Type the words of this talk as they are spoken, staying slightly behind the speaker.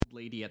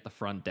lady at the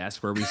front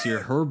desk where we see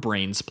her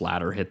brain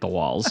splatter hit the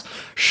walls,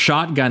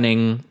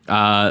 shotgunning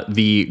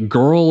the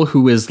girl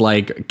who is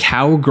like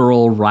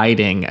cowgirl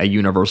riding a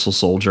Universal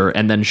Soldier,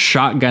 and then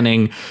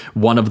shotgunning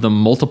one of them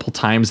multiple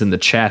times in the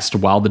chest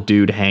while the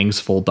dude hangs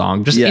full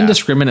dong, just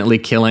indiscriminately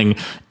killing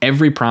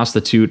every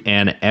prostitute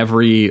and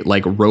every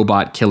like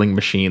robot killing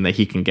machine that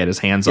he can get his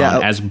hands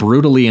on as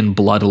brutally and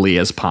bloodily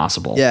as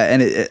possible. Yeah,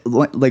 and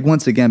like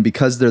once again,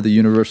 because they're the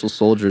Universal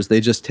Soldiers,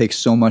 they just take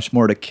so much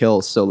more to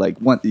kill. So like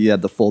you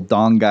had the full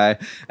dong guy,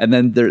 and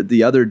then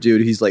the other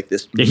dude, he's like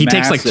this. Yeah, he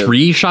takes like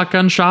 3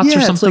 shotgun shots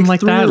or something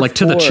like that, like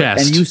to the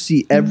chest. And you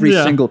see every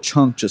single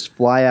chunk just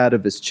fly out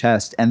of his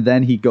chest, and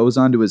then he goes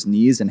onto his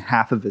knees, and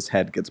half of his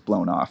head gets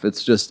blown off.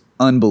 It's just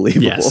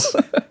unbelievable. Yes.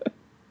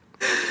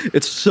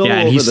 It's so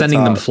and he's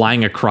sending them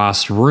flying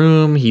across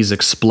room. He's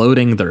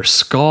exploding their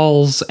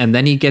skulls, and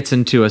then he gets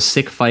into a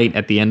sick fight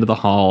at the end of the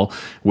hall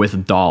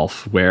with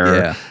Dolph,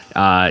 where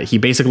he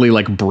basically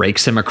like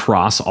breaks him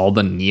across all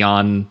the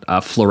neon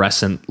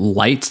fluorescent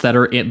lights that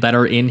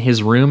are in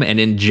his room, and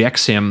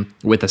injects him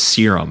with a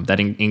serum that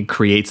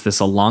creates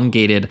this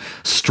elongated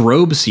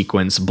strobe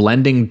sequence,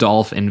 blending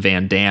Dolph and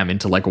Van Damme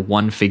into like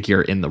one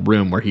figure in the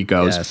room, where he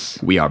goes,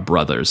 "We are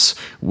brothers.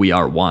 We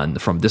are one.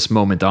 From this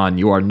moment on,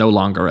 you are no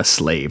longer a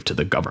slave to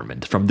the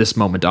government. From this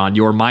moment on,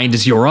 your mind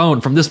is your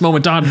own. From this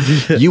moment on,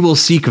 you will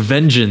seek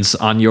vengeance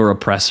on your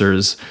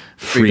oppressors.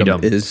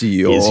 Freedom is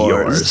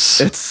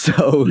yours." It's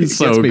so gets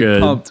me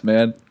good. Pumped,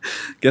 man.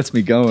 Gets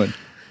me going.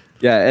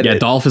 Yeah,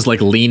 Dolph is like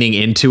leaning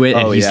into it,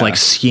 and he's like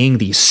seeing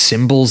these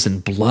symbols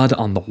and blood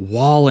on the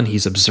wall, and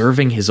he's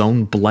observing his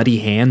own bloody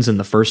hands in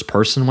the first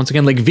person once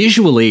again. Like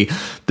visually,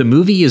 the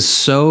movie is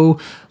so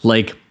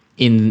like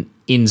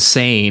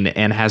insane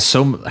and has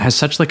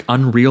such like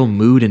unreal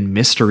mood and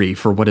mystery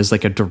for what is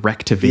like a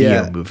direct to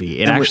video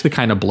movie. It actually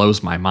kind of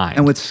blows my mind.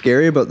 And what's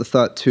scary about the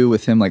thought too,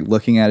 with him like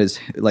looking at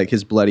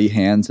his bloody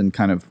hands and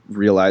kind of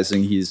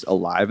realizing he's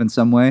alive in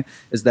some way,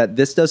 is that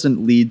this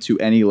doesn't lead to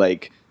any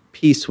like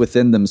peace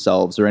within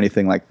themselves or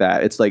anything like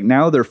that. It's like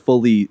now they're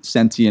fully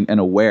sentient and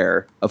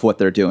aware of what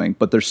they're doing,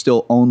 but they're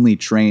still only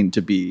trained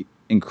to be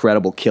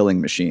incredible killing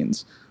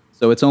machines.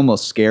 So it's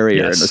almost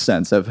scarier in the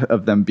sense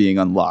of them being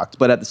unlocked.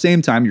 But at the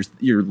same time,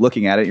 you're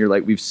looking at it, you're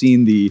like, we've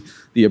seen the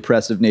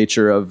oppressive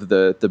nature of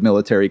the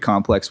military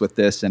complex with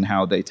this, and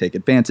how they take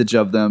advantage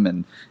of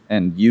them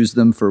and use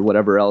them for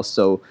whatever else.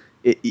 So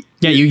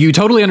you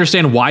totally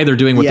understand why they're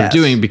doing what they're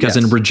doing, because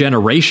in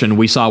Regeneration,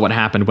 we saw what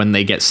happened when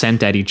they get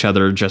sent at each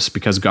other just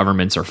because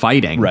governments are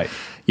fighting, right?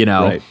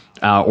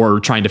 Or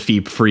trying to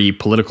free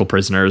political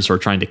prisoners, or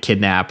trying to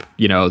kidnap,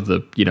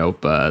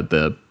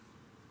 the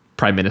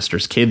prime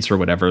minister's kids or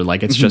whatever.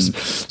 Like it's just,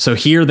 so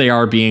here they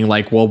are being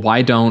like, well,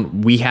 why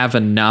don't we have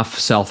enough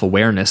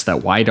self-awareness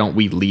that why don't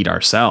we lead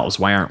ourselves?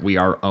 Why aren't we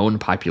our own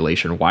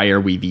population? Why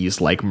are we these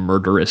like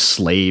murderous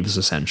slaves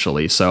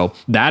essentially? So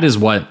that is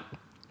what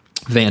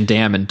Van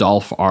Damme and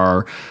Dolph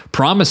are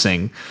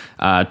promising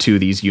to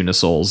these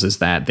Unisouls, is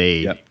that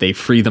they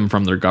free them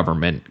from their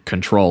government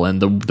control.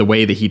 And the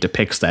way that he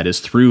depicts that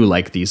is through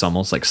like these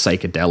almost like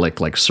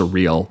psychedelic, like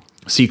surreal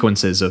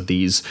sequences of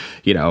these,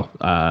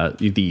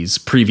 these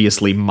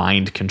previously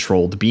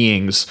mind-controlled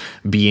beings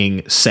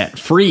being set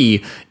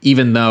free,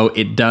 even though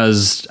it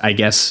does, I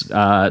guess,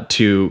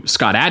 to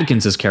Scott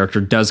Adkins'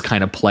 character, does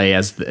kind of play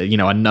as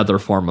another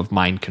form of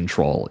mind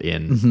control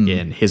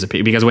in his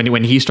opinion, because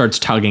when he starts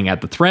tugging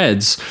at the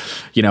threads,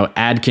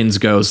 Adkins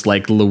goes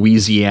like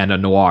Louisiana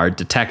noir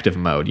detective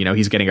mode.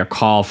 He's getting a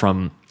call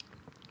from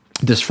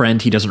this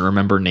friend he doesn't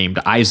remember named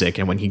Isaac,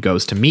 and when he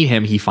goes to meet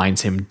him, he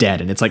finds him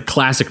dead, and it's like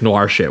classic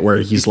noir shit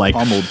where he's like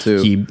pummeled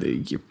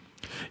too.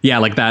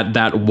 Like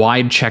that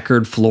wide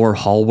checkered floor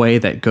hallway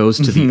that goes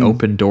to the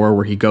open door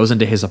where he goes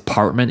into his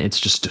apartment. It's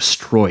just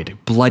destroyed,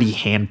 bloody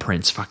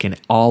handprints fucking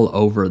all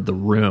over the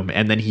room.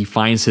 And then he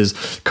finds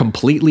his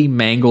completely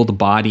mangled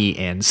body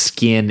and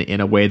skin in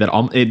a way that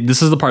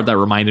this is the part that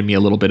reminded me a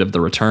little bit of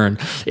The Return.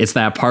 It's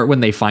that part when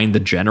they find the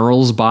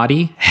general's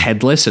body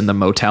headless in the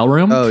motel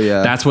room. Oh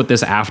yeah. That's what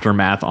this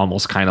aftermath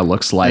almost kind of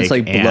looks like. It's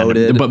like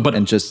bloated, but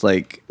and just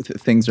like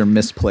things are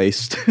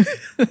misplaced.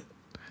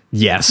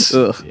 Yes.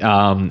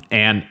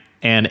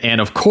 And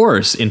of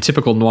course, in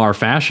typical noir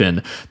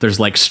fashion,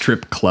 there's like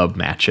strip club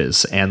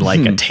matches and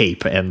like a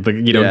tape, and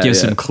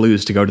gives him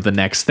clues to go to the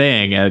next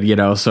thing.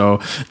 And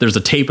so there's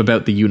a tape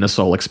about the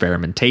Unisoul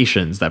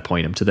experimentations that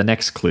point him to the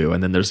next clue.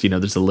 And then there's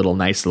a little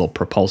nice little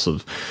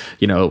propulsive,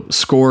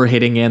 score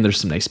hitting in.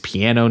 There's some nice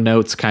piano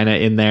notes kind of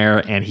in there,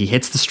 and he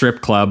hits the strip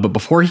club. But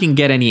before he can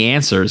get any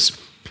answers,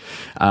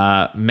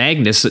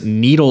 Magnus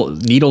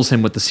needles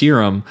him with the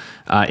serum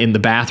in the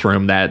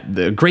bathroom.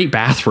 The great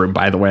bathroom,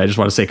 by the way, I just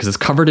want to say, because it's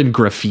covered in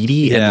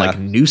graffiti and like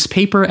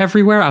newspaper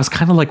everywhere. I was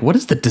kind of like, what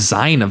is the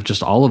design of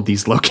just all of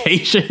these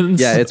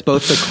locations? Yeah, it's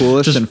both the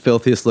coolest and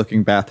filthiest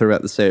looking bathroom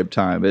at the same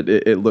time.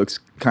 It looks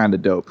kind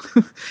of dope.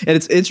 And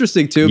it's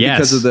interesting too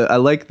because of I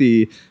like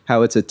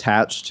how it's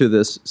attached to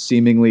this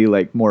seemingly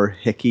like more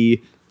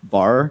hicky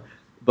bar.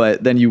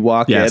 But then you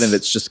walk in and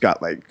it's just got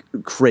like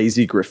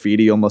crazy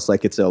graffiti, almost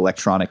like it's an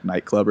electronic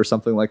nightclub or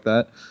something like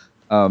that.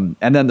 And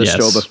then the Yes.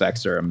 strobe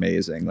effects are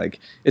amazing. Like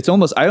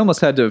I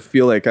almost had to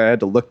feel like I had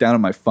to look down at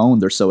my phone.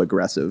 They're so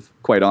aggressive,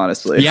 quite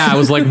honestly. Yeah, I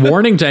was like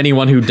warning to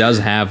anyone who does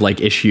have like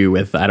issue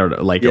with, I don't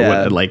know, like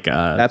Epilepsy,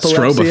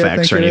 strobe I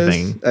effects or think it is.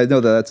 anything. I know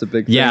that's a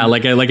big thing. Yeah,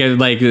 like a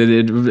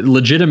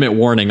legitimate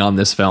warning on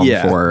this film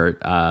Yeah. for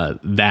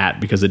that,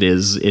 because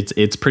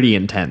it's pretty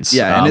intense.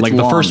 Yeah, and it's like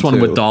the long, first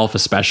one with too. Dolph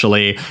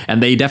especially,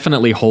 and they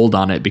definitely hold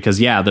on it because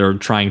they're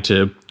trying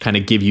to kind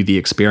of give you the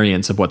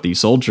experience of what these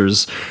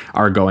soldiers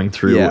are going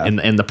through Yeah.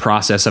 in the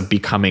process of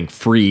becoming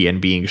free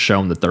and being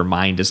shown that their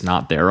mind is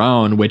not their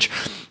own, which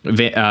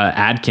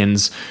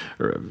Adkins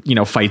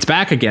fights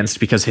back against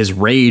because his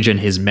rage and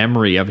his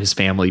memory of his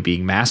family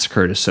being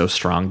massacred is so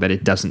strong that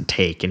it doesn't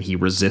take, and he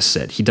resists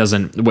it. He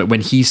doesn't,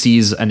 when he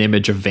sees an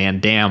image of Van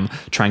Damme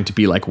trying to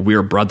be like,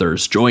 we're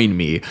brothers, join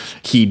me,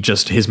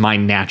 his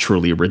mind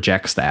naturally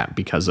rejects that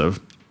because of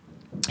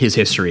his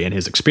history and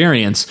his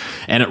experience,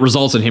 and it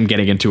results in him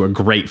getting into a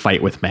great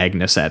fight with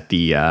Magnus at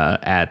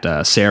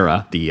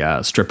Sarah, the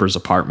stripper's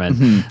apartment,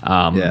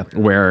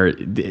 where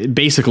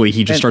basically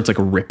he just starts like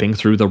ripping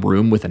through the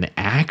room with an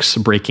axe,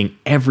 breaking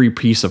every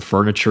piece of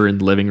furniture in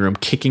the living room,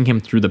 kicking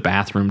him through the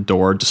bathroom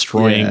door,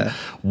 destroying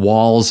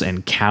walls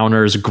and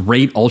counters.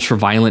 Great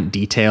ultra-violent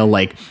detail,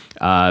 like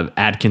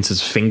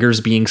Adkins's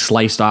fingers being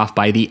sliced off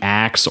by the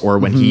axe, or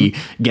when he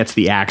gets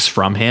the axe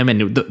from him,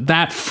 and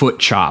that foot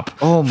chop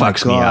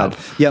fucks me up.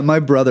 Yeah, my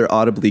brother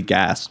audibly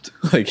gasped.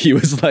 Like he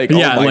was like, "Oh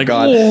Yeah, my like,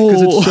 god,"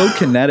 because "Oh." it's so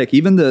kinetic.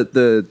 Even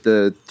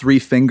the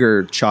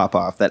 3-finger chop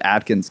off that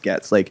Adkins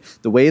gets, like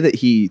the way that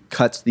he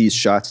cuts these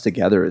shots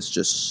together is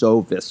just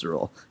so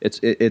visceral.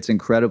 It's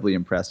incredibly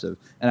impressive,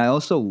 and I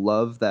also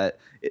love that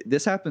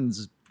this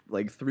happens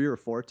like 3 or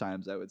 4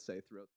 times, I would say, throughout.